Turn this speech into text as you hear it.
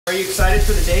you excited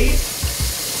for the date?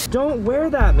 Don't wear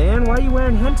that, man. Why are you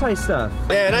wearing hentai stuff?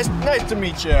 Yeah, nice to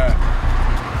meet you.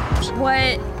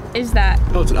 What is that?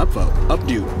 Oh, it's an updo.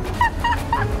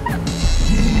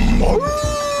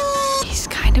 He's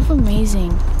kind of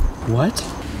amazing. What?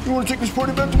 You want to take this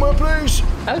party back to my place?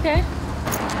 Okay.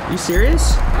 You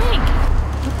serious? Hank.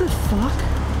 What the fuck?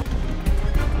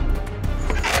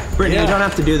 Brittany, you don't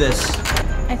have to do this.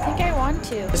 I think I want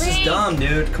to. This is dumb,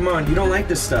 dude. Come on, you don't like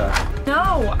this stuff.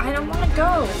 No, I don't want to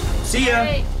go. See ya.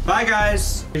 Hey. Bye,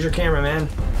 guys. Here's your camera, man.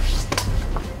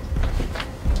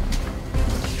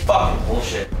 Fucking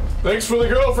bullshit. Thanks for the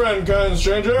girlfriend, kind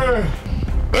stranger.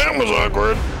 That was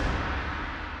awkward.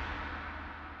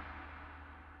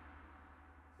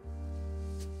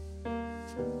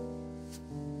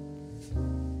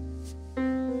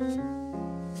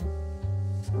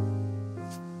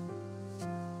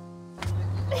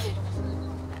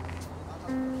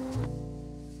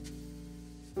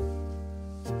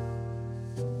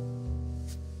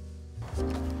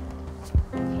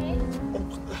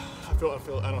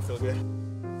 I don't feel good.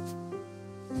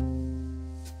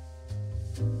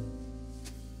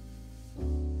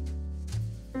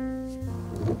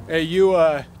 Hey,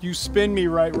 you spin me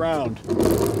right round.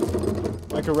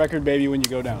 Like a record baby when you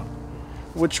go down.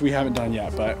 Which we haven't done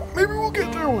yet, but maybe we'll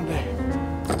get there one day.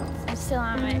 I'm still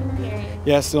on my period.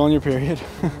 Yeah, still on your period.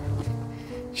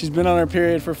 She's been on her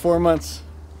period for 4 months.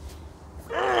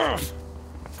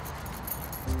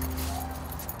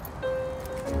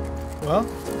 Well,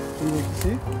 you can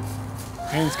see.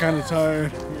 Hand's kind of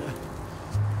tired. Yeah.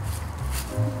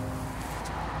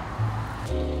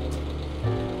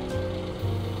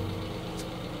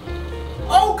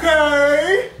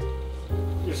 Okay.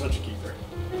 You're such a keeper.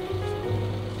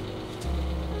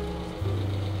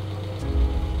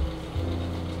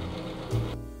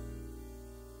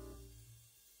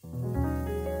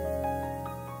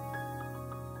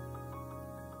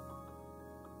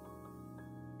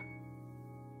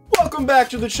 Welcome back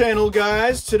to the channel,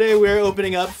 guys. Today we are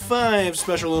opening up 5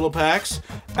 special little packs.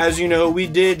 As you know, we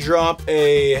did drop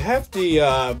a hefty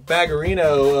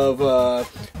baggerino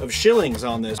of shillings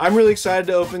on this. I'm really excited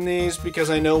to open these because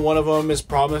I know one of them is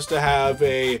promised to have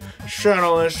a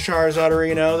Shadowless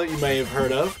Charizarderino that you may have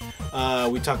heard of.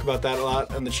 We talk about that a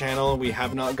lot on the channel. We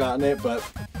have not gotten it, but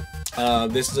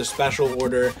this is a special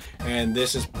order, and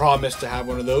this is promised to have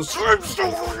one of those. So I'm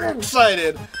so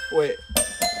excited. Wait.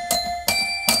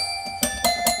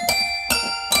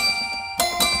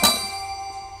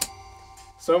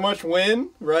 So much win,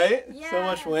 right? Yeah. So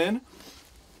much win.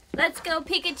 Let's go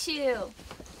Pikachu.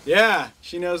 Yeah,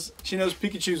 she knows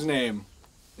Pikachu's name.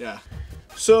 Yeah.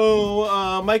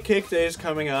 So my cake day is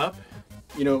coming up.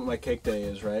 You know what my cake day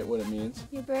is, right? What it means?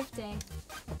 Your birthday.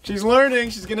 She's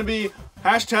learning. She's gonna be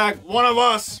 #one of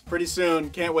us pretty soon.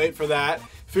 Can't wait for that.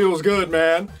 Feels good,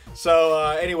 man. So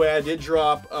anyway, I did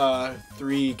drop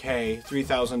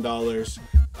 $3,000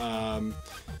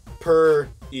 per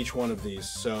each one of these.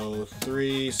 So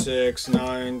 $3, $6,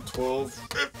 $9, $12,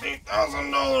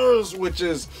 $15,000, which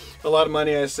is a lot of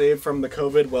money I saved from the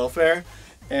COVID welfare.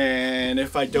 And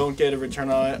if I don't get a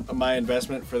return on my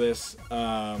investment for this,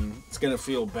 it's gonna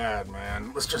feel bad,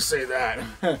 man. Let's just say that.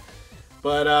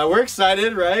 But we're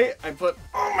excited, right? I put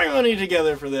all my money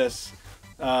together for this.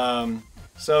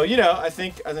 So you know, I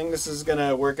think this is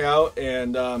gonna work out,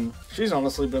 and she's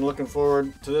honestly been looking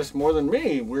forward to this more than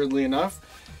me, weirdly enough,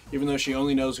 even though she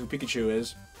only knows who Pikachu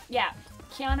is. Yeah,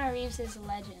 Keanu Reeves is a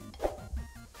legend.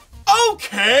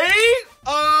 Okay,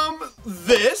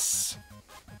 this.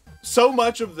 So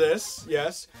much of this,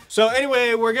 yes. So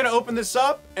anyway, we're gonna open this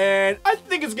up, and I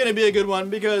think it's gonna be a good one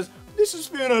because this is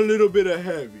feeling a little bit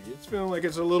heavy. It's feeling like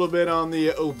it's a little bit on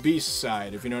the obese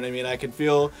side, if you know what I mean. I can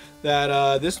feel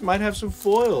that this might have some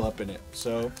foil up in it.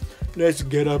 So let's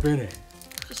get up in it.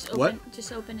 Just open, what?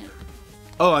 Just open it.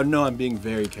 Oh, no, I'm being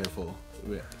very careful.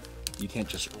 You can't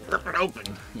just rip it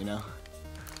open, you know.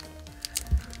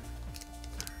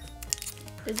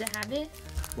 Does it have it?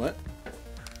 What?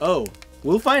 Oh.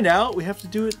 We'll find out. We have to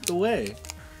do it the way.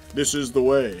 This is the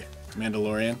way,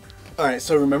 Mandalorian. All right,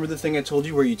 so remember the thing I told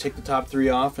you where you take the top 3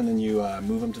 off and then you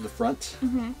move them to the front?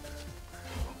 Mm-hmm.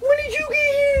 What did you get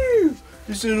here?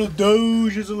 This little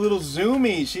Doge is a little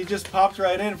zoomy. She just popped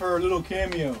right in for her little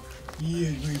cameo.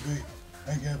 Yes, baby.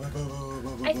 I got my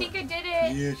I think I did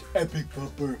it. Yes, epic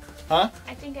bumper. Huh?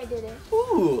 I think I did it.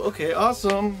 Ooh, okay,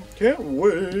 awesome. Can't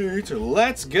wait.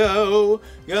 Let's go.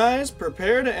 Guys,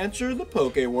 prepare to enter the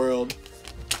Poke World.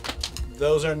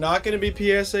 Those are not going to be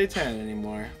PSA 10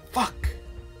 anymore. Fuck.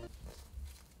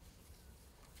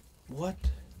 What?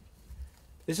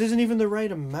 This isn't even the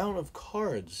right amount of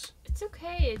cards. It's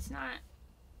okay. It's not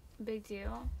a big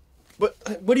deal.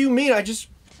 But what do you mean?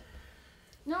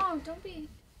 No, don't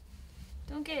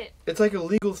get it. It's like a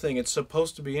legal thing. It's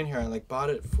supposed to be in here. I like bought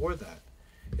it for that.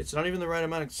 It's not even the right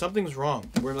amount. Something's wrong.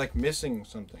 We're like missing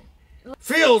something.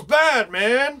 Feels bad,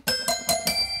 man.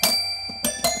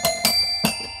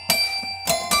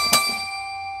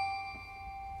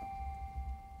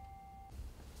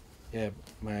 Yeah,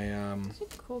 It's a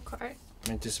cool card.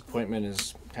 my disappointment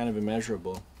is kind of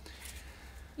immeasurable.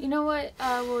 You know what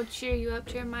will cheer you up,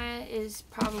 Jeremiah, is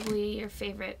probably your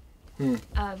favorite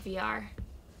VR.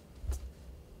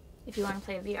 If you want to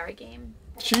play a VR game.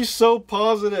 She's so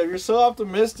positive. You're so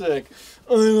optimistic.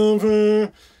 I love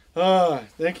her.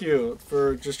 Thank you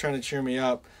for just trying to cheer me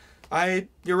up.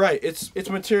 You're right. It's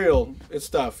material. It's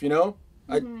stuff, you know?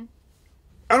 I don't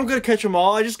gotta catch them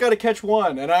all. I just gotta catch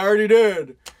one, and I already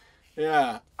did.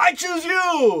 Yeah. I choose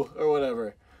you! Or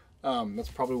whatever. That's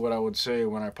probably what I would say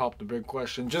when I pop the big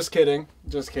question. Just kidding.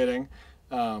 Just kidding.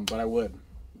 But I would.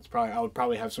 I would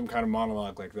probably have some kind of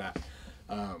monologue like that.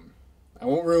 I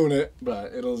won't ruin it,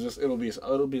 but it'll be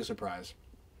a surprise.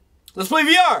 Let's play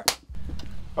VR!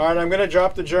 Alright, I'm gonna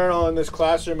drop the journal in this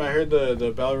classroom. I heard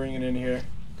the bell ringing in here.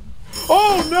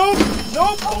 Oh no!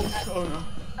 Nope! Oh no.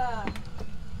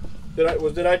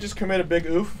 Did I just commit a big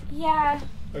oof? Yeah.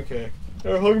 Okay.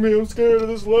 Hug me, I'm scared of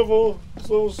this level. This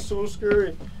level's so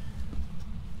scary.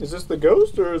 Is this the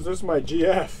ghost or is this my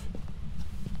GF?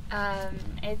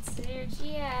 It's your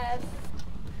GF.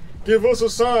 Give us a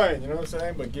sign, you know what I'm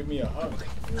saying? But give me a hug.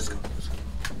 Let's go.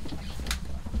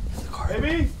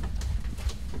 Baby?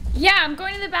 Yeah, I'm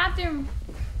going to the bathroom.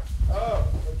 Oh,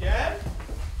 again?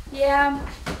 Yeah.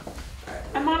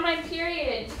 I'm on my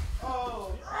period.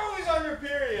 Oh, you're always on your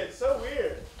period. So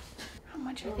weird. How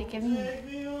much are they giving me?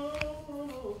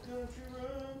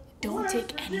 Don't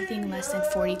take anything less than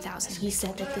 40,000. He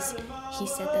said that this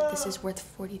is worth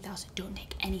 40,000. Don't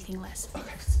take anything less.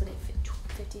 Okay, split it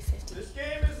 50-50. This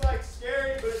game is like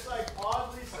scary, but it's like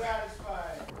oddly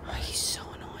satisfying. Oh, he's so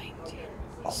annoying, dude.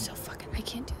 He's so fucking. I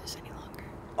can't do this any longer.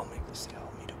 I'll make this deal.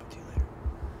 I'll meet up with you later.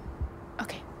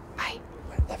 Okay, bye.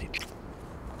 I love you.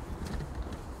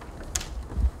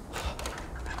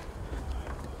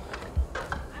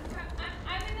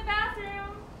 I'm in the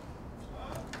bathroom.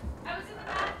 I was in the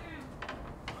bathroom.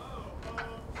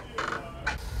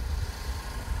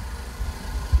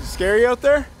 Is it scary out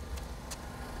there?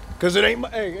 Cause it ain't.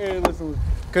 Hey, listen.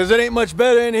 Cause it ain't much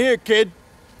better in here, kid.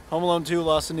 Home Alone 2,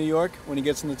 Lost in New York. When he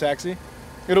gets in the taxi,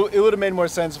 it would have made more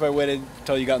sense if I waited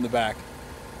until you got in the back.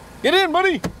 Get in,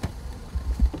 buddy.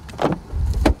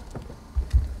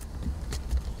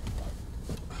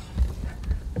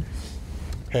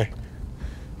 Hey.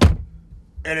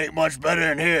 It ain't much better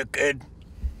in here, kid.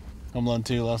 Home Alone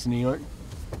 2, Lost in New York.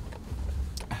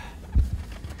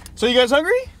 So you guys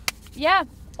hungry? Yeah.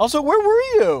 Also, where were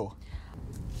you?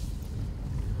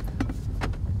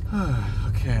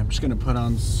 Okay, I'm just gonna put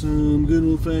on some good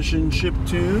old-fashioned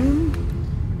chiptune.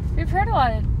 We've heard a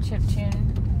lot of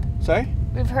chiptune. Sorry?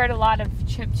 We've heard a lot of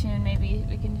chiptune. Maybe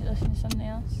we can listen to something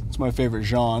else. It's my favorite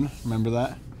genre. Remember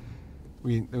that?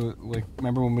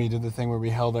 Remember when we did the thing where we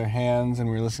held our hands and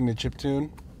we were listening to chiptune?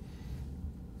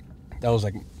 That was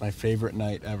like my favorite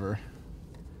night ever.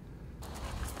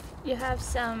 You have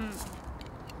some.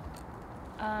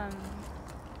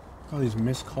 All these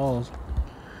missed calls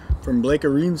from Blake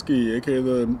Arinsky, aka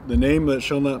the name that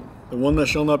shall not, the one that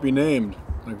shall not be named,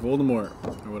 like Voldemort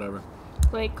or whatever.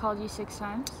 Blake called you 6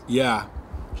 times? Yeah.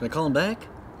 Should I call him back?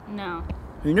 No.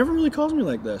 He never really calls me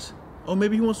like this. Oh,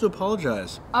 maybe he wants to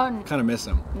apologize. Oh, Kind of miss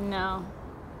him. no.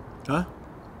 Huh?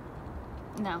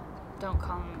 No. Don't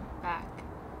call him back.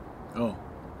 Oh.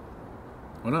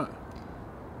 Why not?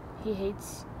 He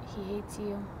hates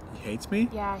you. He hates me?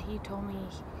 Yeah, he told me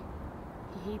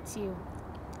he hates you.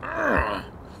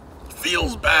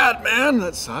 Feels bad, man.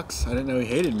 That sucks. I didn't know he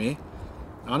hated me.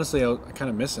 Honestly, I kind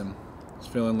of miss him. I was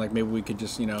feeling like maybe we could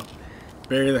just,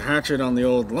 bury the hatchet on the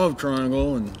old love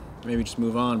triangle and maybe just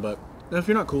move on. But if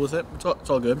you're not cool with it, it's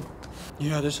all good.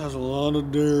 Yeah, this has a lot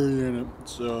of dairy in it.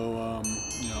 So,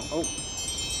 Oh.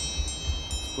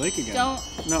 It's Blake again.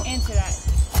 Don't answer that.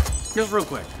 Just real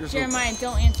quick. Jeremiah,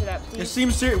 don't answer that, It please.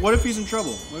 seems serious. What if he's in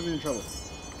trouble? What if he's in trouble?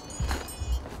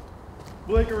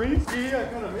 Blake Arinsky, I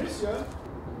kind of miss ya.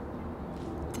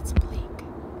 That's Blake.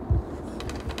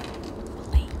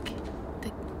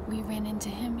 Blake. We ran into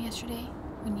him yesterday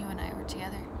when you and I were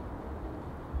together.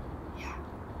 Yeah.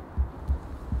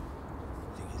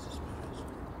 I think he's suspicious.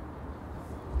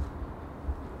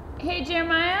 Hey,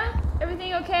 Jeremiah,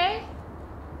 everything okay?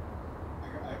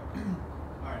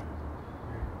 Alright.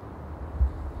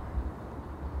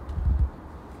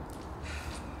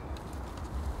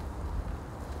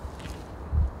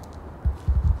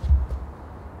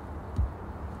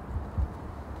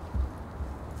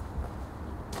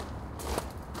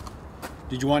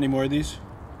 Did you want any more of these?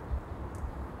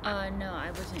 No, I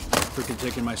wasn't. Freaking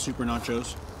taking my super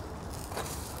nachos.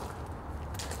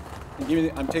 Give me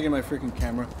the, I'm taking my freaking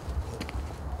camera.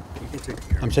 You can take the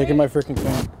camera. I'm taking my freaking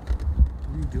camera.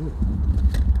 What are you doing?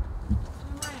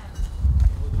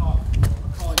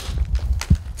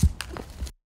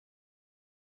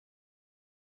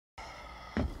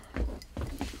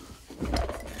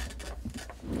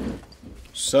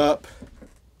 Sup?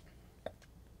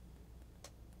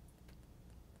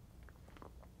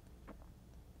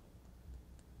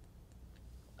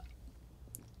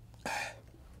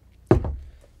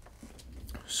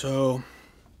 So,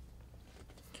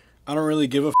 I don't really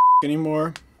give a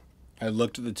anymore. I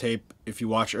looked at the tape. If you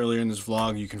watch earlier in this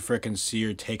vlog, you can frickin' see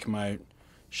or take my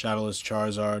Shadowless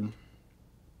Charizard.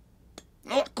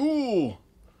 Not cool!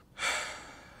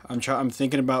 I'm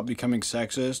thinking about becoming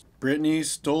sexist. Brittany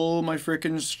stole my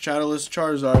frickin' Shadowless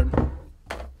Charizard.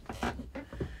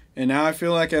 And now I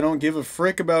feel like I don't give a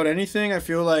frick about anything. I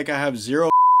feel like I have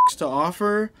zero to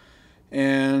offer.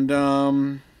 And,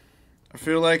 I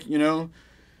feel like, you know,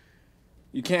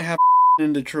 you can't have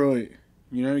in Detroit.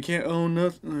 You know, you can't own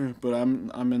nothing. But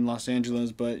I'm in Los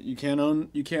Angeles, but you just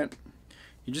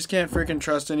can't freaking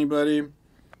trust anybody.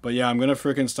 But yeah, I'm gonna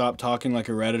freaking stop talking like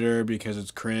a Redditor because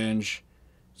it's cringe.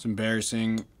 It's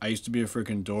embarrassing. I used to be a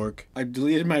freaking dork. I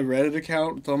deleted my Reddit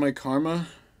account with all my karma.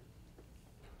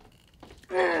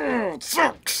 Oh, it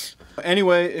sucks.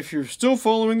 Anyway, if you're still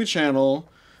following the channel,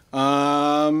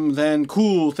 then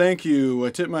cool, thank you.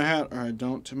 I tip my hat, or I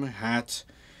don't tip my hat.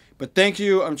 But thank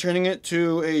you. I'm turning it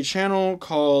to a channel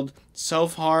called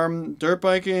Self-Harm Dirt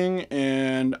Biking,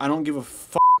 and I don't give a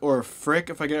fuck or a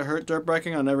frick if I get hurt dirt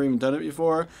biking. I've never even done it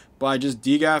before, but I just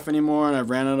degaff anymore, and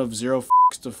I've ran out of zero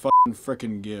fucks to fucking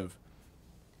frickin' give.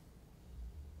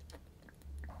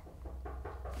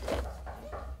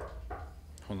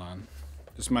 Hold on.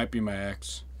 This might be my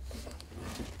ex.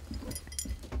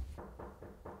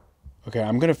 Okay,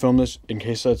 I'm gonna film this in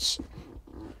case that's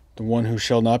the one who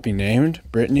shall not be named,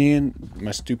 Brittany, and my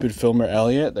stupid filmer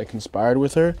Elliot that conspired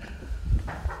with her.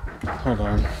 Hold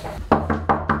on.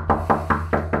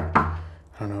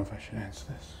 I don't know if I should answer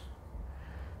this.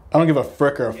 I don't give a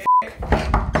frick or a fuck.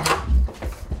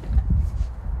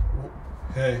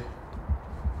 Hey.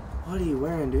 What are you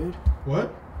wearing, dude?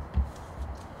 What?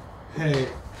 Hey.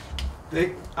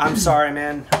 I'm sorry,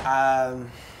 man.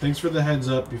 Thanks for the heads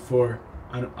up before.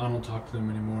 I don't talk to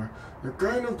them anymore. They're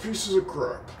kind of pieces of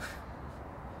crap.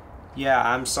 Yeah,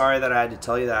 I'm sorry that I had to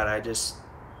tell you that.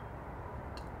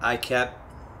 I kept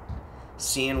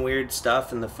seeing weird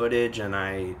stuff in the footage, and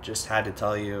I just had to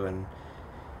tell you. And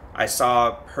I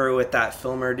saw her with that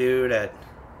filmer dude at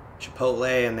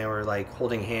Chipotle, and they were like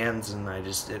holding hands, and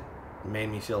it made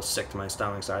me feel sick to my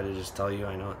stomach, so I had to just tell you.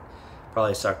 I know it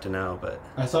probably sucked to know, but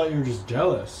I thought you were just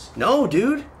jealous. no,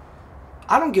 dude.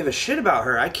 I don't give a shit about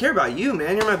her. I care about you,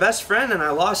 man. You're my best friend, and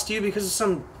I lost you because of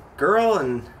some girl,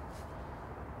 and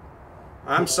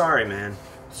I'm sorry, man.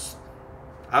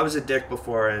 I was a dick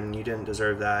before, and you didn't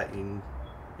deserve that.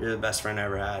 You're the best friend I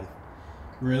ever had.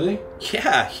 Really?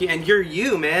 Yeah, and you're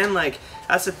you, man. Like,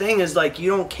 that's the thing is, like, you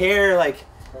don't care, like,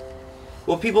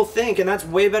 what people think, and that's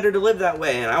way better to live that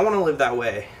way, and I want to live that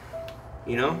way.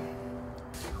 You know?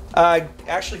 I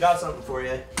actually got something for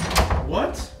you.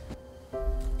 What?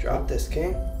 Drop this,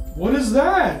 King. What is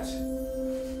that?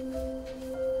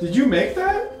 Did you make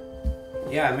that?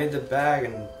 Yeah, I made the bag,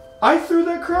 and I threw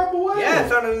that crap away. yeah, I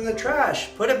found it in the trash.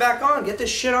 Put it back on. Get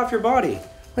this shit off your body.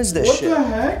 What is this shit? What the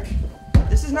heck?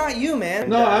 This is not you, man.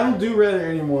 No, I don't do Reddit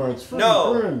anymore. It's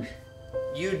freaking cringe.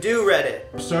 You do Reddit.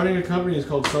 I'm starting a company. It's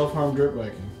called Self-Harm Dirt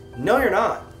Biking. No, you're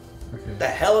not. Okay. The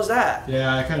hell is that?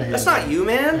 Yeah, I kind of hate That's that. not you,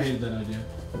 man. I hated that idea.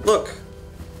 Look.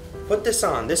 Put this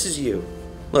on. This is you.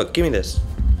 Look, give me this.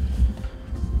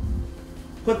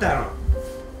 Put that on.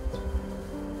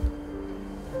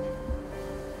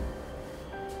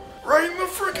 Right in the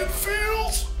freaking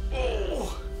feels.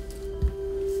 Oh.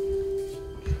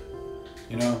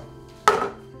 You know,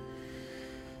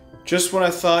 just when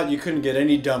I thought you couldn't get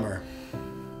any dumber,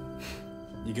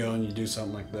 you go and you do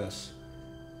something like this.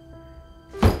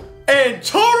 And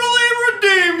totally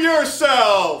redeem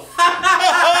yourself!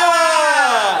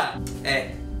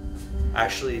 Hey, I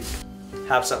actually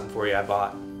have something for you I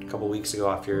bought a couple weeks ago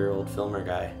off your old filmer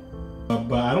guy.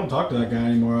 But I don't talk to that guy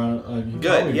anymore. He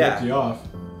Good, probably yeah. ripped you off.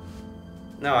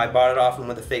 No, I bought it off him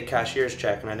with a fake cashier's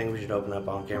check, and I think we should open up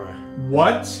on camera.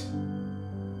 What?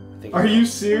 I think Are you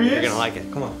serious? You're gonna like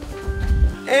it. Come on.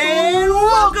 And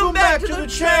welcome back to the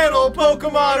channel,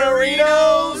 Pokemon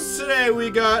Arenos! Today we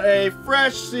got a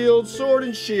fresh sealed Sword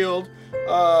and Shield.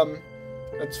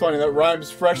 That's funny, that rhymes,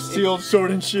 fresh sealed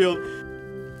Sword and Shield.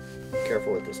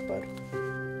 Careful with this, bud.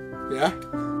 Yeah?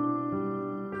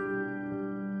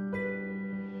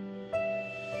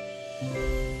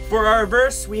 For our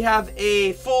reverse, we have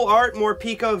a full art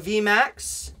Morpeko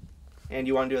VMAX. And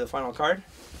you want to do the final card?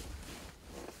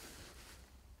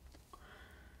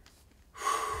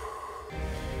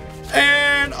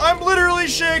 And I'm literally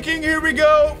shaking. Here we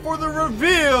go for the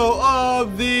reveal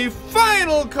of the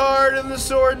final card in the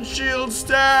Sword and Shield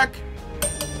stack.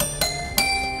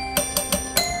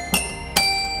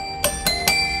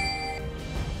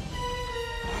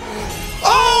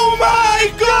 Oh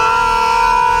my God!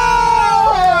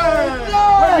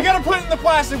 Wait, we gotta put it in the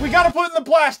plastic. We gotta put it in the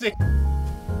plastic.